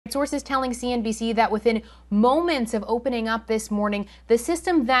Sources telling CNBC that within moments of opening up this morning, the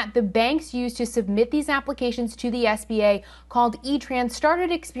system that the banks use to submit these applications to the SBA, called E-Tran,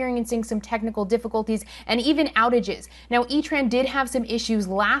 started experiencing some technical difficulties and even outages. Now, E-Tran did have some issues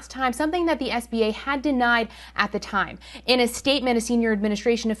last time, something that the SBA had denied at the time. In a statement, a senior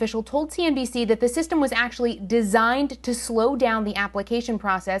administration official told CNBC that the system was actually designed to slow down the application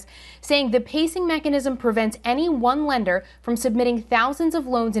process, saying the pacing mechanism prevents any one lender from submitting thousands of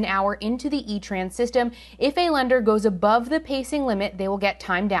loans an hour into the E-Tran system. If a lender goes above the pacing limit, they will get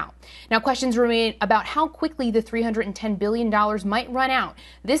timed out. Now, questions remain about how quickly the $310 billion might run out.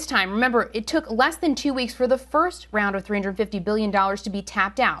 This time, remember, it took less than 2 weeks for the first round of $350 billion to be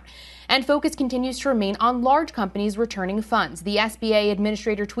tapped out. And focus continues to remain on large companies returning funds. The SBA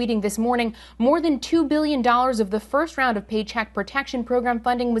administrator tweeting this morning, more than $2 billion of the first round of Paycheck Protection Program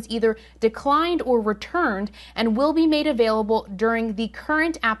funding was either declined or returned and will be made available during the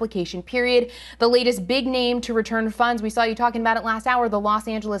current application period. The latest big name to return funds, we saw you talking about it last hour, the Los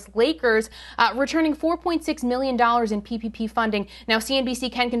Angeles Lakers, returning $4.6 million in PPP funding. Now, CNBC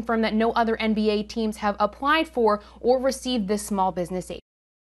can confirm that no other NBA teams have applied for or received this small business aid.